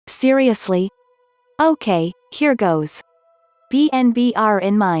Seriously? Okay, here goes. BNBR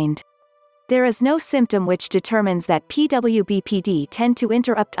in mind. There is no symptom which determines that PWBPD tend to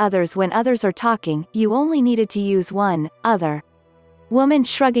interrupt others when others are talking, you only needed to use one, other. Woman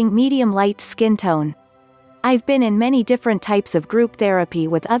shrugging, medium light skin tone. I've been in many different types of group therapy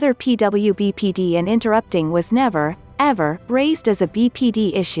with other PWBPD, and interrupting was never, ever, raised as a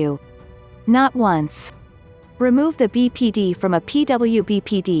BPD issue. Not once. Remove the BPD from a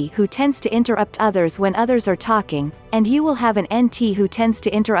PWBPD who tends to interrupt others when others are talking, and you will have an NT who tends to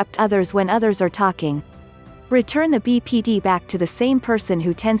interrupt others when others are talking. Return the BPD back to the same person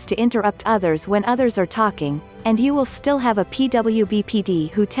who tends to interrupt others when others are talking, and you will still have a PWBPD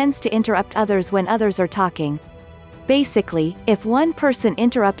who tends to interrupt others when others are talking. Basically, if one person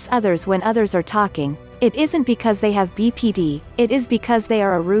interrupts others when others are talking, it isn't because they have BPD, it is because they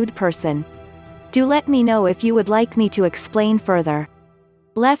are a rude person. Do let me know if you would like me to explain further.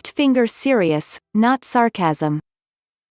 Left finger serious, not sarcasm.